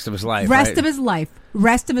label for the rest of his life. Rest of his life.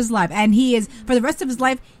 And he is, for the rest of his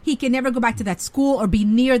life, he can never go back to that school or be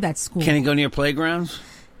near that school. Can he go near playgrounds?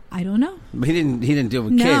 I don't know. He didn't deal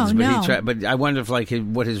with kids, but he tried. But I wonder if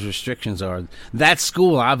what his restrictions are. That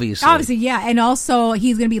school, obviously, yeah, and also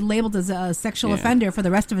he's going to be labeled as a sexual offender for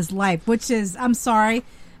the rest of his life, which is, I'm sorry,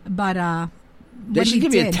 but they should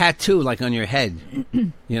give you a tattoo like on your head.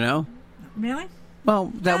 You know? Really?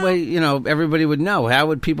 Well, that way, everybody would know. How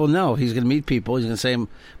would people know? He's going to meet people. He's going to say,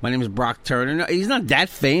 "My name is Brock Turner." No, he's not that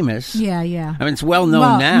famous. Yeah. I mean, it's well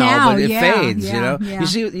known now, but it fades. Yeah.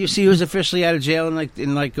 You see who's officially out of jail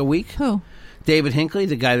in like a week? Who? David Hinckley,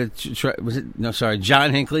 the guy that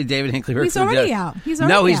John Hinckley. David Hinckley. He's already out. He's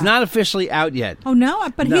not officially out yet. Oh no,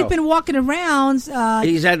 but he's been walking around.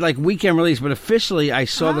 He's had like weekend release, but officially, I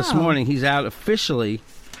saw this morning he's out officially.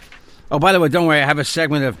 Oh, by the way, don't worry. I have a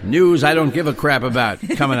segment of news I don't give a crap about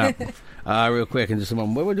coming up real quick in just a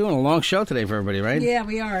moment. We're doing a long show today for everybody, right? Yeah,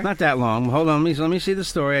 we are. Not that long. Hold on. Let me see the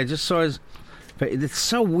story. I just saw his... It's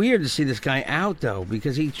so weird to see this guy out, though,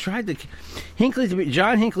 because he tried to...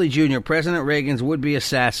 John Hinckley Jr., President Reagan's would-be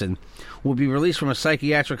assassin, will be released from a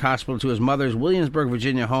psychiatric hospital to his mother's Williamsburg,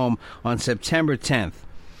 Virginia home on September 10th.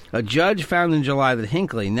 A judge found in July that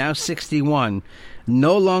Hinckley, now 61...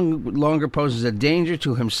 no longer poses a danger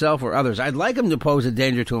to himself or others. I'd like him to pose a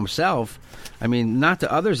danger to himself. I mean, not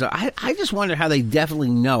to others. I just wonder how they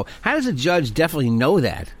definitely know. How does a judge definitely know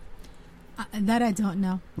that? That I don't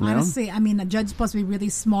know. Honestly, I mean, a judge is supposed to be really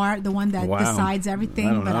smart, the one that decides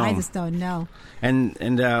everything, but I just don't know. And I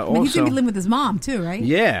mean, also... he's going to be living with his mom, too, right?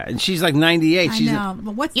 Yeah, and she's like 98. I know,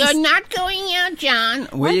 but You're not going out, John.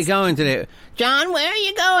 Where are you going today? John, where are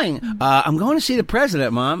you going? I'm going to see the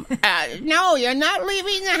president, Mom. No, you're not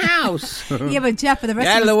leaving the house. Yeah, but Jeff, for the rest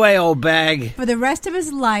Get out of the way, old bag. For the rest of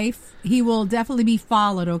his life, he will definitely be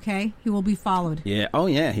followed, okay? He will be followed. Yeah. Oh,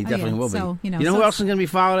 yeah. He definitely will be. So, you know who else is going to be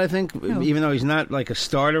followed, I think? Who? Even though he's not like a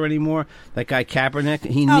starter anymore? That guy Kaepernick.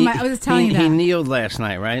 I was telling you that. He kneeled last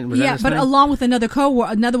night, right? Was yeah, but along with another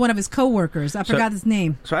one of his coworkers. I forgot his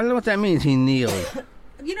name. So I don't know what that means, he kneeled.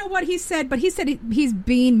 You know what he said? But he said he's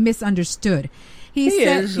being misunderstood. He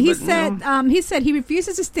said he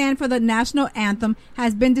refuses to stand for the national anthem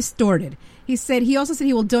has been distorted. He also said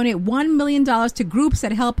he will donate $1 million to groups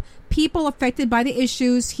that help people affected by the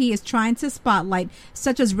issues he is trying to spotlight,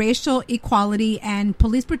 such as racial equality and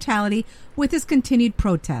police brutality, with his continued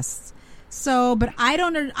protests. So, but I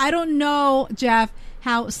don't know, Jeff,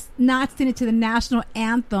 how not standing to the national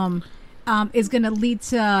anthem is going to lead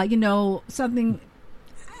to something.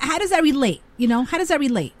 How does that relate? How does that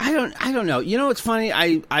relate? I don't know. It's funny.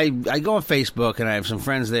 I go on Facebook and I have some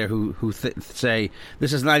friends there who say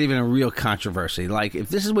this is not even a real controversy. Like, if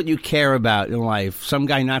this is what you care about in life, some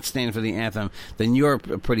guy not standing for the anthem, then you're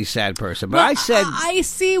a pretty sad person. But I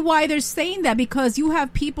see why they're saying that, because you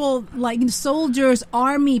have people like soldiers,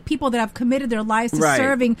 army, people that have committed their lives to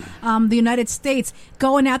serving the United States,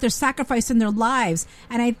 going out there sacrificing their lives,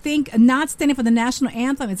 and I think not standing for the national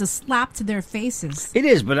anthem is a slap to their faces. It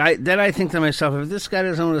is, but I think to myself, if this guy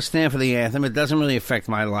doesn't want to stand for the anthem, it doesn't really affect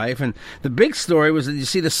my life. And the big story was that you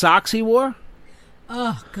see the socks he wore?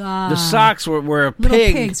 Oh, God. The socks were a little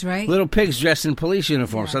pig. Pigs, right? Little pigs dressed in police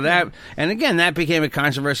uniforms. Yeah, so that, and again, that became a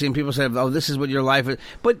controversy, and people said, oh, this is what your life is.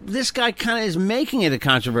 But this guy kind of is making it a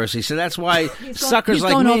controversy, so that's why suckers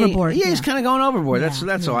like me. Overboard. Yeah, he's kind of going overboard.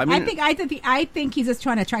 That's all. I mean, I think he's just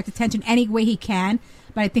trying to attract attention any way he can,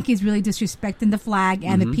 but I think he's really disrespecting the flag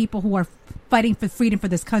and the people who are fighting for freedom for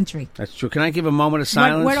this country. That's true. Can I give a moment of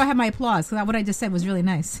silence? Where do I have my applause? Because what I just said was really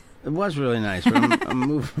nice. It was really nice. But I'm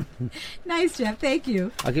moving. Nice, Jeff. Thank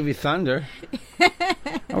you. I'll give you thunder. I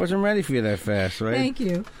wasn't ready for you that fast, right? Thank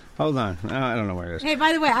you. Hold on. I don't know where it is. Hey,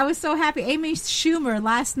 by the way, I was so happy. Amy Schumer,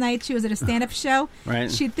 last night, she was at a stand-up show.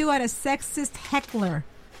 Right. She threw out a sexist heckler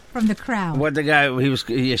from the crowd. What the guy, he was,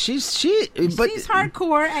 yeah, she's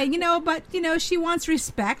hardcore, and, she wants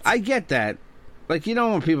respect. I get that. Like, you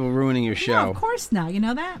don't want people ruining your show. No, of course not. You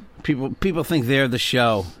know that? People think they're the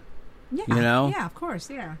show. Yeah. You know? Yeah, of course,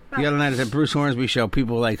 yeah. The other night at the Bruce Hornsby show,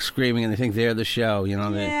 people like screaming and they think they're the show, you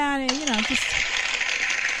know? Just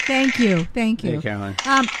thank you. Hey, Caroline.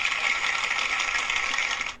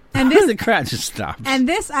 And this, the crowd just stopped. And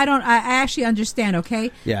this, I actually understand,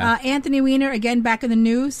 okay? Yeah. Anthony Weiner, again, back in the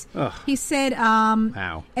news. Ugh. He said,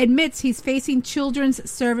 admits he's facing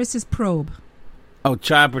Children's Services probe. Oh,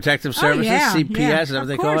 Child Protective Services, CPS, is that what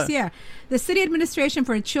they call it? Of course, yeah. The City Administration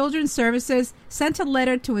for Children's Services sent a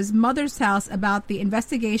letter to his mother's house about the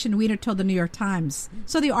investigation, Weiner told the New York Times.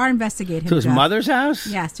 So they are investigating him. To his mother's house?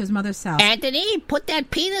 Yes, to his mother's house. Anthony, put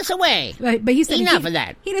that penis away. But he said enough of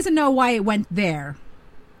that. He doesn't know why it went there.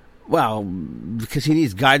 Well, because he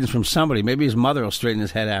needs guidance from somebody. Maybe his mother will straighten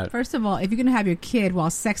his head out. First of all, if you're going to have your kid while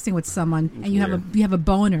sexting with someone and you have a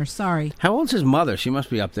boner, sorry. How old's his mother? She must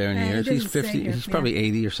be up there in years. He's 50. He's probably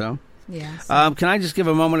 80 or so. Yeah. Can I just give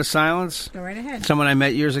a moment of silence? Go right ahead. Someone I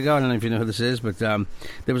met years ago. I don't know if you know who this is, but there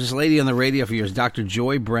was this lady on the radio for years, Dr.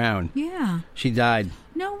 Joy Brown. Yeah. She died.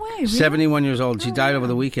 No way. Really? 71 years old. She died over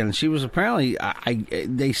the weekend. She was apparently,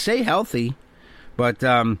 they say healthy. But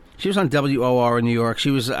she was on WOR in New York.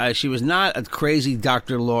 She was not a crazy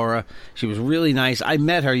Dr. Laura. She was really nice. I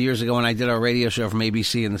met her years ago when I did our radio show from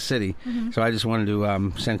ABC in the city. Mm-hmm. So I just wanted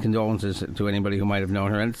to send condolences to anybody who might have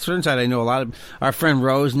known her. And it turns out I know a lot of our friend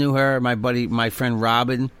Rose knew her. My friend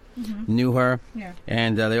Robin knew her. Yeah.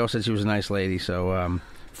 And they all said she was a nice lady. So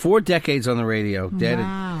 4 decades on the radio. Dead.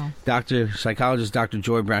 Wow. Psychologist Dr.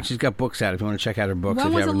 Joy Brown. She's got books out if you want to check out her books.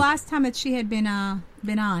 When was the last time that she had been on?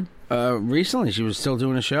 Recently, she was still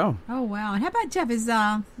doing a show. Oh, wow. And how about Jeff? Is,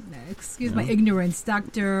 excuse my ignorance,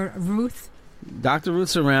 Dr. Ruth? Dr.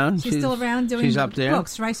 Ruth's around. She's still around doing she's up there.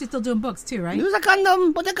 Books, right? She's still doing books, too, right? Use a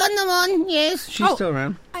condom. Put a condom on. Yes. She's still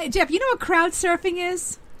around. Jeff, you know what crowd surfing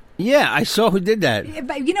is? Yeah, I saw who did that.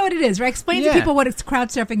 But you know what it is, right? Explain to people what crowd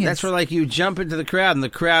surfing is. That's where, like, you jump into the crowd, and the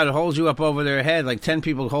crowd holds you up over their head. Like 10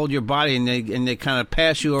 people hold your body, and they kind of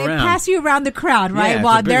pass you around. They pass you around the crowd, right? Yeah,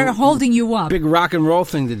 while they're holding you up. Big rock and roll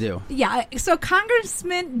thing to do. Yeah. So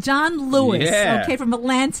Congressman John Lewis, from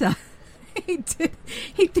Atlanta.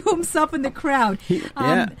 He threw himself in the crowd.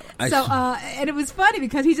 And it was funny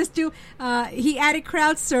because he he added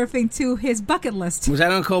crowd surfing to his bucket list. Was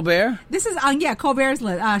that on Colbert? This is on Colbert's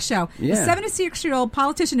show. Yeah. The 76-year-old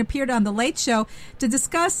politician appeared on the Late Show to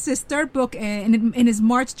discuss his third book in his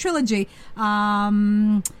March trilogy.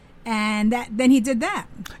 And then he did that.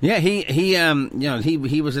 Yeah,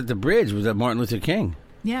 he was at the bridge with Martin Luther King.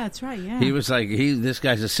 Yeah, that's right. Yeah, he was like this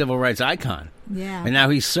guy's a civil rights icon. Yeah, and now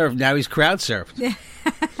he's surfed. Now he's crowd surfed. Yeah.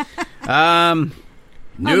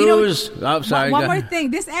 News. Sorry. One more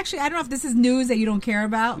thing. This actually, I don't know if this is news that you don't care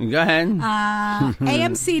about. Go ahead.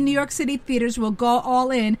 AMC New York City theaters will go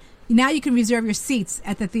all in. Now you can reserve your seats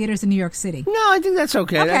at the theaters in New York City. No, I think that's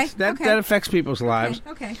okay. That affects people's lives.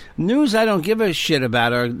 Okay. News I don't give a shit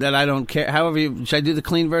about, or that I don't care. However, should I do the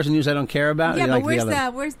clean version? News I don't care about. Yeah, but where's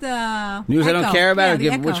the news echo? I don't care about? Yeah, Or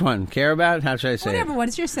give echo. which one? Care about? How should I say Whatever it? one.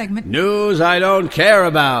 It's your segment. News I don't care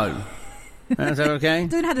about. Is that okay?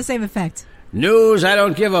 Doesn't have the same effect. News I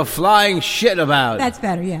don't give a flying shit about. That's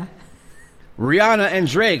better. Yeah. Rihanna and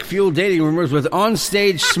Drake fuel dating rumors with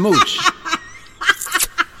onstage smooch.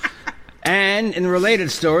 And in a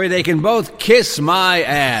related story, they can both kiss my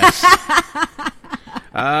ass.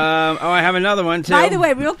 I have another one, too. By the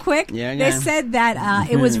way, real quick, Yeah. they said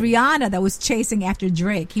that it was Rihanna that was chasing after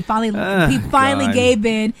Drake. He finally gave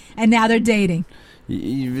in, and now they're dating.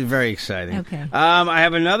 Very exciting. Okay. I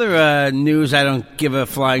have another news I don't give a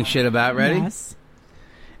flying shit about. Ready? Yes.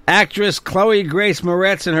 Actress Chloe Grace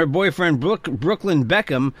Moretz and her boyfriend Brooklyn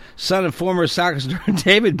Beckham, son of former soccer star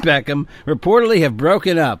David Beckham, reportedly have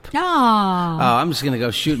broken up. Oh, I'm just going to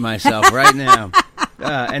go shoot myself right now.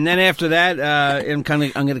 And then after that, I'm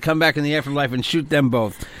going to come back in the afterlife and shoot them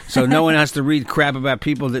both. So no one has to read crap about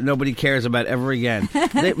people that nobody cares about ever again.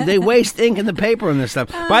 They waste ink in the paper on this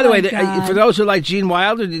stuff. By the way, for those who like Gene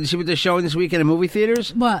Wilder, did you see what they're showing this weekend in movie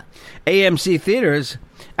theaters? What? AMC Theaters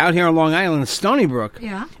out here on Long Island, Stony Brook,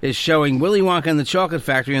 is showing Willy Wonka and the Chocolate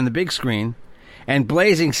Factory on the big screen. And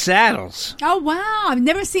Blazing Saddles. Oh, wow. I've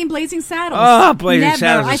never seen Blazing Saddles. Oh, Blazing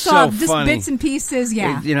Saddles I is saw so just funny. bits and pieces,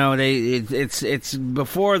 yeah. It's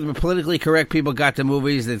before the politically correct people got to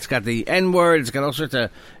movies. It's got the N-word. It's got all sorts of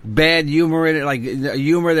bad humor in it, like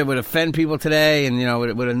humor that would offend people today and,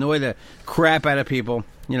 it would annoy the crap out of people.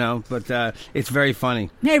 But it's very funny.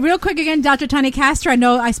 Hey, real quick again, Dr. Tanya Castro. I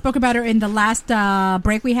know I spoke about her in the last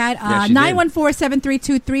break we had.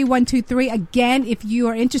 914-732-3123. Again, if you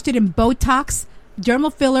are interested in Botox,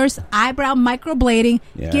 dermal fillers, eyebrow microblading,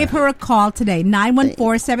 give her a call today.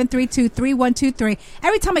 914-732-3123.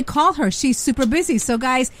 Every time I call her, she's super busy. So,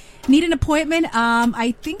 guys, need an appointment?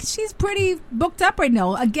 I think she's pretty booked up right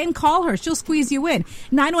now. Again, call her. She'll squeeze you in.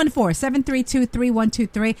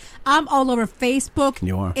 914-732-3123. I'm all over Facebook,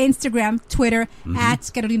 Instagram, Twitter,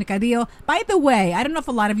 at Carolina Cadillo. By the way, I don't know if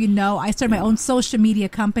a lot of you know, I started my own social media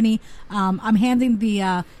company. I'm handling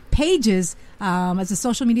the pages as a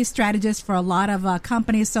social media strategist for a lot of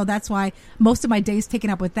companies, so that's why most of my day is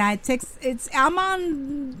taken up with that. I'm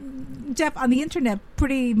on, Jeff, on the internet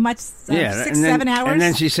pretty much 6-7 hours. And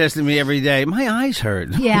then she says to me every day, my eyes hurt.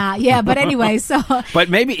 Yeah, but anyway, so. But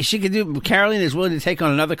maybe she could do, Caroline is willing to take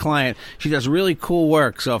on another client. She does really cool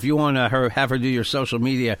work, so if you want to have her do your social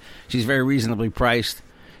media, she's very reasonably priced.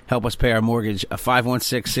 Help us pay our mortgage,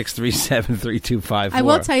 516-637-3254. I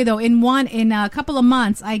will tell you, though, in a couple of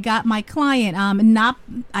months, I got my client. I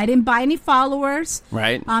didn't buy any followers.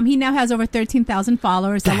 Right. He now has over 13,000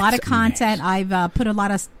 followers. That's a lot of content. Amazing. I've put a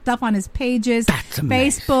lot of stuff on his pages. That's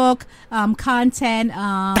amazing. Facebook, content.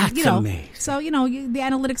 That's amazing. So, the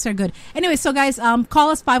analytics are good. Anyway, so guys, call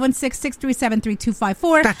us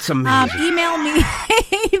 516-637-3254. That's amazing. Email me.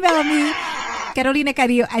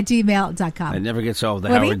 CarolinaCarillo@gmail.com. It never gets old. The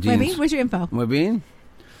Howard Deans. Where's your info? Webin?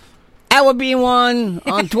 At Webin1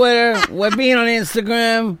 on Twitter. Webin on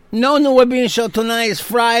Instagram. No new Webin show tonight. It's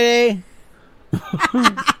Friday.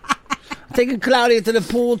 Taking Claudia to the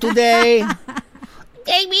pool today.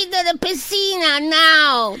 Take me to the piscina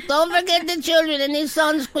now. Don't forget the children and the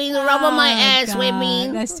sunscreen. Rub on my ass with me.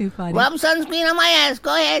 That's too funny. Rub sunscreen on my ass.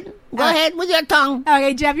 Go ahead. Go ahead with your tongue.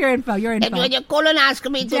 Okay, Jeff, your info. And doing your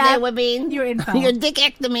colonoscopy today, Webin. Your info. Your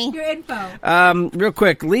dickectomy. Your info. Real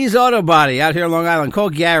quick. Lee's Auto Body out here on Long Island. Call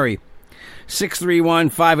Gary.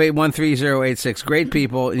 631-581-3086. Great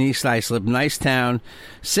people in East Islip. Nice town.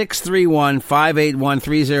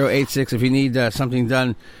 631-581-3086 if you need something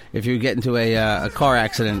done. If you get into a car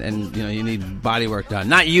accident and you need body work done.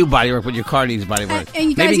 Not you body work, but your car needs body work. And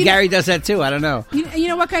you guys, maybe Gary does that too. I don't know. You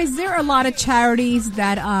know what, guys? There are a lot of charities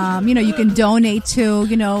that you can donate to.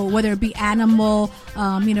 Whether it be animal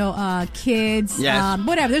kids, Yes.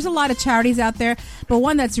 whatever. There's a lot of charities out there, but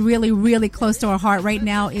one that's really, really close to our heart right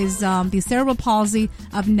now is the Cerebral Palsy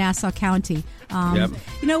of Nassau County. Yep.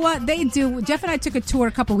 You know what they do? Jeff and I took a tour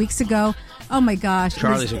a couple weeks ago. Oh my gosh,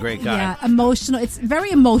 Charlie's a great guy. Yeah, emotional. It's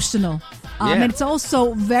very emotional, and it's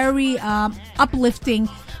also very uplifting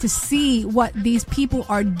to see what these people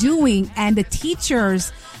are doing, and the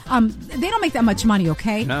teachers. They don't make that much money,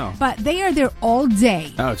 okay? No. But they are there all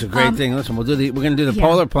day. Oh, it's a great thing. Listen, we're going to do the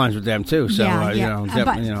polar plunge with them too. So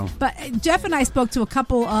But Jeff and I spoke to a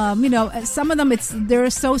couple. Some of them they're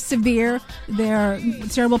so severe, they're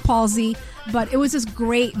cerebral palsy. But it was just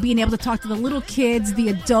great being able to talk to the little kids, the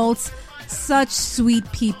adults. Such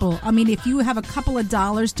sweet people. I mean, if you have a couple of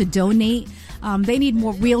dollars to donate, they need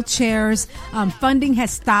more wheelchairs. Funding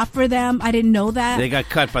has stopped for them. I didn't know that. They got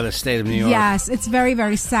cut by the state of New York. Yes, it's very,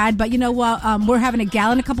 very sad. But you know what? We're having a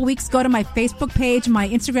gala in a couple weeks. Go to my Facebook page, my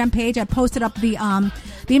Instagram page. I posted up the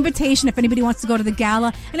invitation if anybody wants to go to the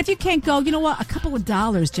gala. And if you can't go, you know what? A couple of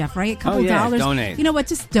dollars, Jeff, right? A couple of dollars. Donate. You know what?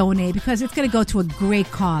 Just donate because it's going to go to a great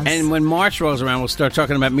cause. And when March rolls around, we'll start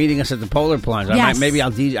talking about meeting us at the Polar Plunge. Yes. Maybe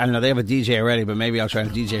I'll DJ. I don't know. They have a DJ already, but maybe I'll try to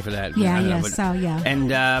DJ for that.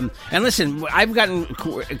 And listen, I've gotten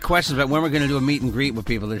questions about when we're going to do a meet and greet with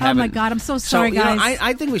people that haven't. Oh my God, I'm so sorry, guys.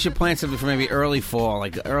 I think we should plan something for maybe early fall,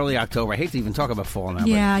 like early October. I hate to even talk about fall now.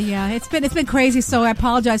 Yeah. It's been crazy, so I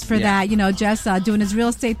apologize for that. You know, Jess doing his real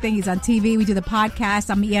estate thing. He's on TV. We do the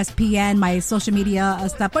podcast. I'm ESPN, my social media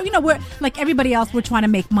stuff. But, we're like everybody else. We're trying to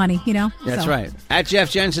make money, That's right. At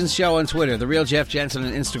Jeff Jensen's Show on Twitter. The Real Jeff Jensen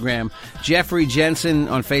on Instagram. Jeffrey Jensen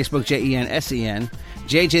on Facebook, JENSEN.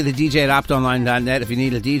 JJ the DJ at optonline.net. If you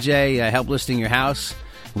need a DJ, help listing your house,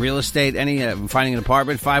 real estate, finding an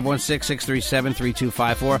apartment,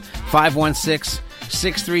 516-637-3254.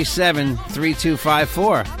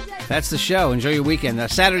 516-637-3254. That's the show. Enjoy your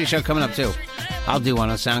weekend. Saturday show coming up, too. I'll do one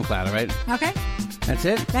on SoundCloud, all right? Okay. That's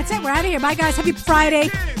it. We're out of here. Bye, guys. Happy Friday.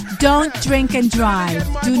 Don't drink and drive.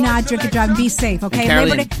 Do not drink and drive and be safe, okay?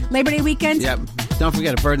 Labor Day weekend. Yep. Don't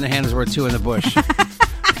forget, a bird in the hand is worth two in the bush.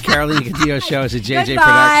 Carolina Cadillo Show is a JJ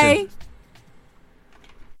Goodbye. production.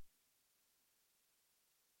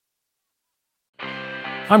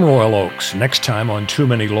 I'm Royal Oakes. Next time on Too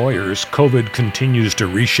Many Lawyers, COVID continues to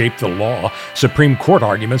reshape the law. Supreme Court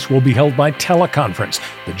arguments will be held by teleconference.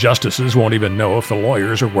 The justices won't even know if the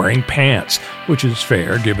lawyers are wearing pants, which is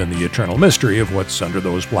fair given the eternal mystery of what's under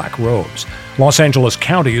those black robes. Los Angeles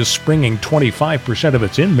County is springing 25% of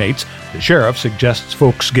its inmates. The sheriff suggests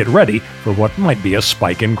folks get ready for what might be a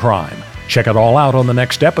spike in crime. Check it all out on the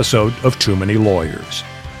next episode of Too Many Lawyers.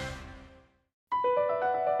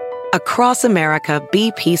 Across America,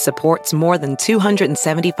 BP supports more than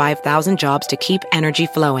 275,000 jobs to keep energy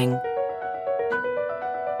flowing.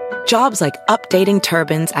 Jobs like updating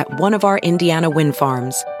turbines at one of our Indiana wind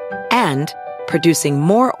farms and producing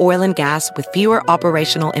more oil and gas with fewer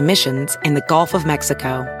operational emissions in the Gulf of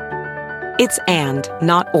Mexico. It's and,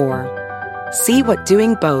 not or. See what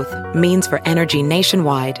doing both means for energy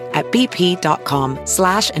nationwide at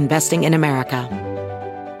bp.com/investing in America.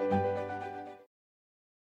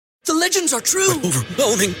 The legends are true.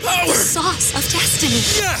 Overwhelming power! The sauce of destiny.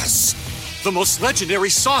 Yes! The most legendary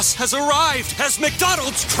sauce has arrived as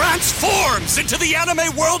McDonald's transforms into the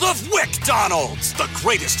anime world of WickDonald's. The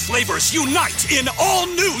greatest flavors unite in all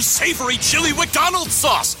new savory chili McDonald's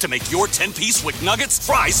sauce to make your 10-piece Wick Nuggets,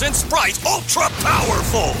 fries, and Sprite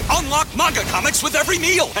ultra-powerful. Unlock manga comics with every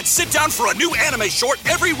meal and sit down for a new anime short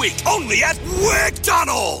every week only at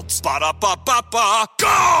WickDonald's. Ba-da-ba-ba-ba,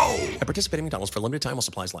 go! At participating McDonald's for a limited time while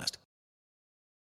supplies last.